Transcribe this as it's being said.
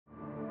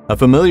A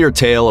familiar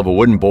tale of a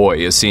wooden boy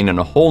is seen in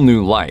a whole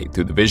new light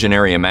through the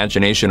visionary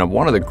imagination of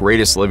one of the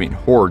greatest living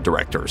horror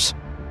directors.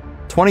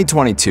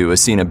 2022 has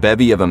seen a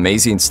bevy of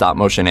amazing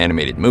stop-motion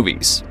animated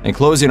movies, and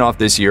closing off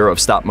this year of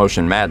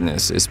stop-motion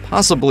madness is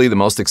possibly the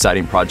most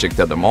exciting project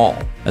of them all,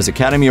 as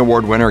Academy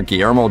Award winner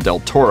Guillermo del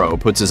Toro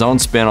puts his own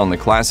spin on the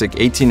classic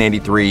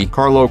 1883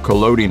 Carlo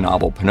Collodi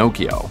novel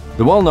Pinocchio.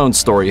 The well-known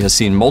story has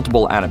seen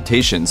multiple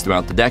adaptations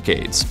throughout the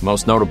decades,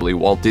 most notably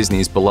Walt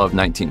Disney's beloved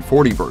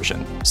 1940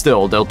 version.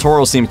 Still, del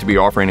Toro seems to be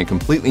offering a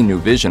completely new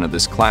vision of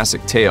this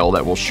classic tale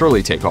that will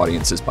surely take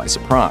audiences by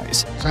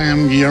surprise. I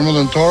am Guillermo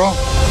del Toro.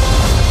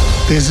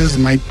 This is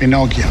my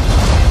Pinocchio.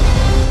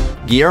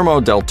 Guillermo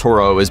del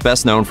Toro is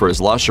best known for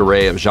his lush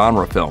array of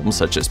genre films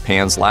such as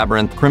Pan's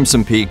Labyrinth,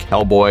 Crimson Peak,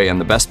 Hellboy,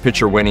 and the Best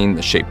Picture winning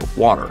The Shape of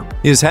Water.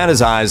 He has had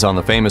his eyes on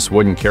the famous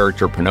wooden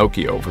character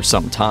Pinocchio for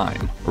some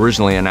time.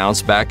 Originally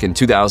announced back in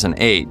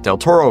 2008, del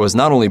Toro has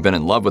not only been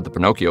in love with the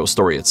Pinocchio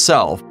story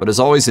itself, but has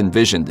always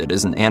envisioned it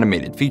as an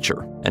animated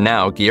feature. And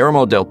now,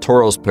 Guillermo del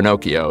Toro's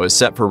Pinocchio is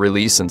set for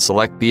release in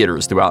select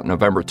theaters throughout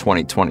November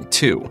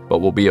 2022, but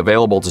will be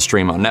available to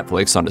stream on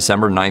Netflix on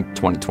December 9,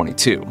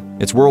 2022.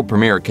 Its world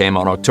premiere came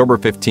on October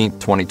 15,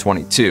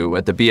 2022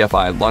 at the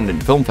BFI London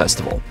Film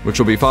Festival, which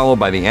will be followed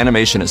by the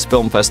Animationist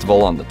Film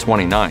Festival on the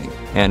 29th,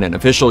 and an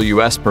official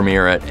US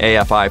premiere at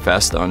AFI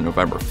Fest on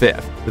November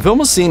 5th. The film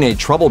has seen a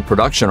troubled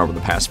production over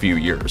the past few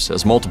years,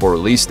 as multiple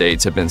release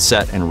dates have been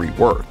set and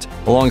reworked.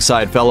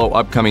 Alongside fellow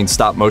upcoming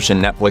stop-motion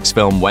Netflix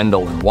film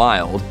Wendell and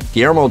Wild,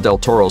 Guillermo del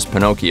Toro's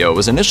Pinocchio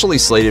was initially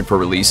slated for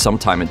release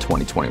sometime in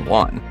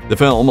 2021. The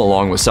film,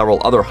 along with several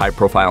other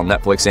high-profile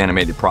Netflix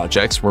animated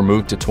projects, were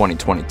moved to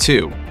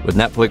 2022, with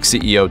Netflix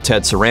CEO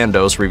Ted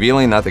Sarandos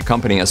revealing that the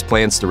company has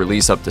plans to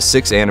release up to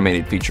 6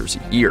 animated features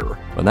a year.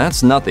 But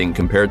that's nothing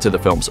compared to the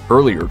film's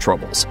earlier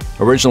troubles.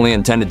 Originally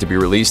intended to be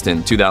released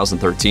in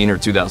 2013 or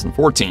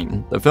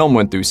 2014, the film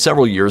went through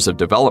several years of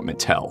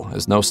development hell,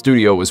 as no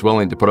studio was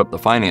willing to put up the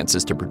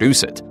finances to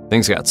produce it.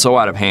 Things got so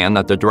out of hand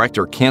that the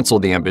director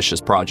canceled the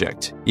ambitious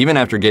project, even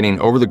after getting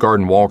Over the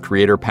Garden Wall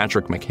creator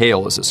Patrick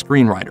McHale as a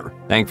screenwriter.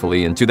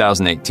 Thankfully, in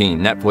 2018,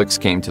 Netflix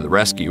came to the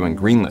rescue and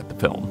greenlit the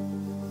film.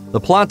 The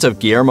plot of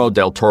Guillermo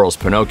del Toro's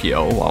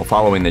Pinocchio, while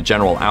following the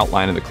general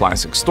outline of the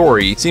classic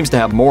story, seems to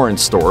have more in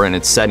store in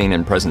its setting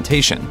and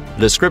presentation.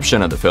 The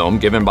description of the film,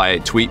 given by a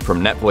tweet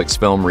from Netflix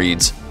Film,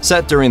 reads,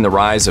 "Set during the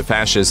rise of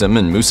fascism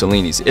in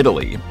Mussolini's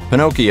Italy,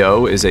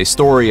 Pinocchio is a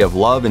story of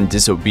love and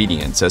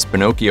disobedience as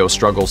Pinocchio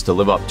struggles to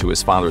live up to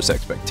his father's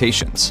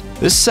expectations."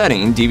 This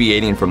setting,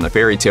 deviating from the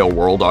fairy tale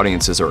world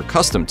audiences are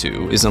accustomed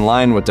to, is in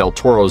line with del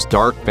Toro's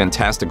dark,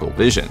 fantastical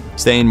vision,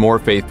 staying more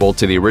faithful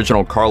to the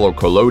original Carlo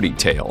Collodi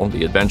tale,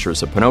 The Adventures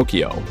of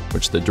Pinocchio,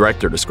 which the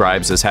director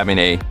describes as having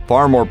a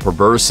far more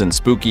perverse and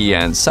spooky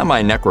and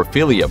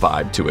semi-necrophilia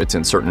vibe to it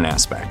in certain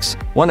aspects.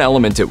 One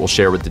element it will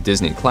share with the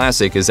Disney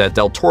classic is that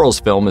del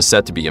Toro's film is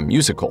set to be a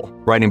musical.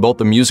 Writing both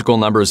the musical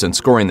numbers and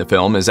scoring the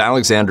film is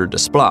Alexandre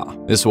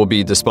Desplat. This will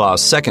be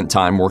Desplat's second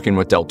time working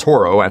with del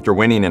Toro after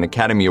winning an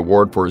Academy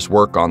Award for his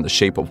work on The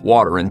Shape of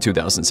Water in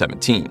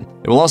 2017.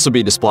 It will also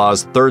be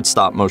Desplat's third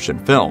stop-motion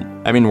film,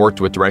 having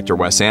worked with director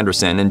Wes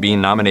Anderson and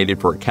being nominated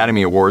for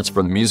Academy Awards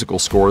for the musical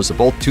scores of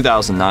both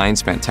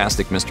 2009's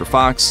Fantastic Mr.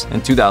 Fox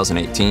and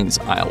 2018's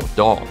Isle of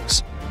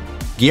Dogs.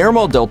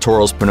 Guillermo del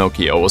Toro's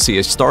Pinocchio will see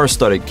a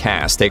star-studded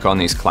cast take on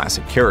these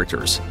classic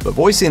characters, but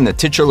voicing the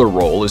titular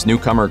role is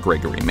newcomer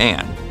Gregory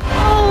Mann.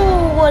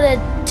 Oh, what a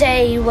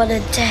day, what a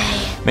day.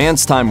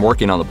 Mann's time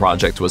working on the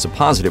project was a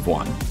positive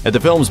one. At the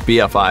film's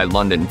BFI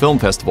London Film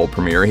Festival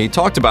premiere, he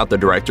talked about the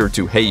director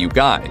to Hey You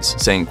Guys,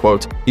 saying,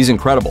 quote, "He's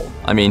incredible.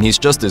 I mean, he's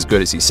just as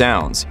good as he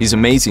sounds. He's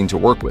amazing to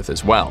work with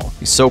as well.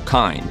 He's so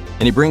kind,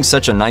 and he brings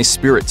such a nice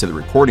spirit to the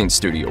recording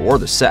studio or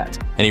the set.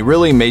 And he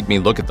really made me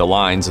look at the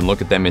lines and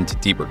look at them into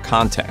deeper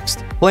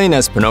context." Playing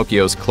as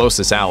Pinocchio's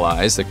closest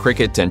allies, the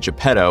Cricket and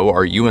Geppetto,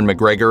 are Ewan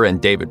McGregor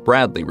and David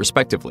Bradley,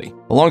 respectively.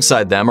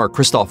 Alongside them are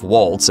Christoph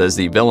Waltz as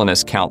the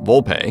villainous Count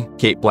Volpe,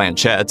 Kate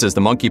Blanchett as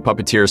the monkey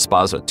puppeteer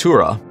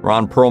Spazzatura,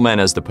 Ron Perlman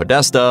as the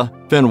Podesta,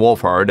 Finn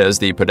Wolfhard as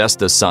the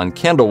Podesta's son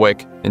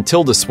Candlewick, and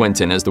Tilda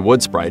Swinton as the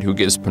wood sprite who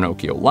gives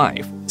Pinocchio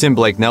life. Tim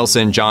Blake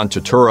Nelson, John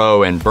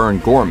Turturro, and Vern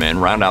Gorman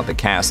round out the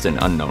cast in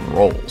unknown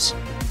roles.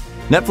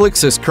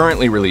 Netflix has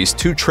currently released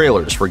 2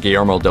 trailers for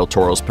Guillermo del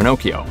Toro's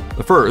Pinocchio.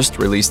 The first,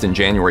 released in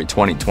January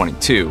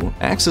 2022,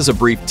 acts as a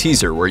brief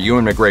teaser where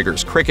Ewan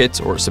McGregor's Cricket,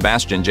 or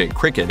Sebastian J.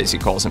 Cricket as he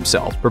calls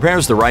himself,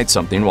 prepares to write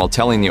something while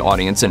telling the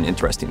audience an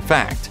interesting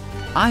fact.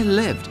 I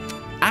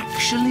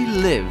actually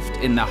lived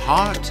in the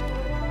heart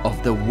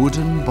of the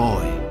wooden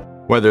boy.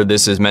 Whether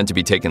this is meant to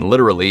be taken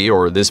literally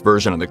or this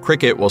version of the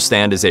cricket will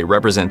stand as a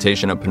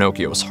representation of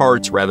Pinocchio's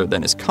heart rather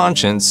than his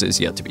conscience is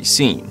yet to be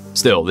seen.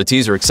 Still, the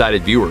teaser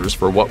excited viewers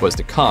for what was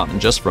to come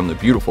just from the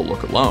beautiful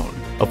look alone.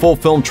 A full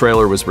film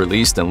trailer was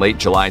released in late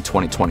July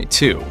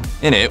 2022.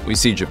 In it, we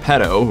see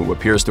Geppetto, who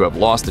appears to have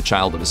lost a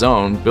child of his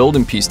own, build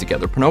and piece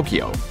together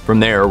Pinocchio. From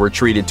there, we're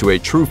treated to a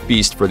true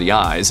feast for the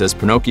eyes as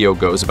Pinocchio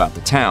goes about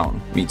the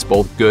town, meets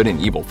both good and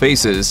evil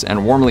faces,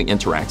 and warmly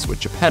interacts with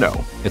Geppetto.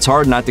 It's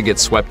hard not to get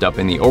swept up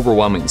in the overwhelming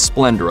overwhelming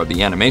splendor of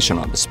the animation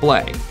on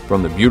display.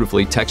 From the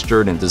beautifully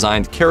textured and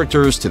designed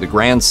characters to the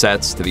grand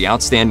sets to the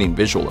outstanding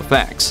visual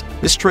effects,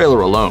 this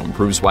trailer alone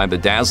proves why the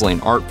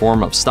dazzling art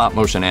form of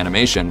stop-motion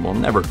animation will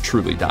never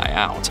truly die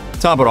out.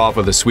 Top it off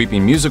with a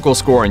sweeping musical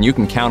score, and you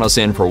can count us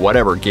in for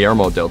whatever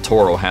Guillermo del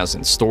Toro has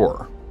in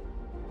store.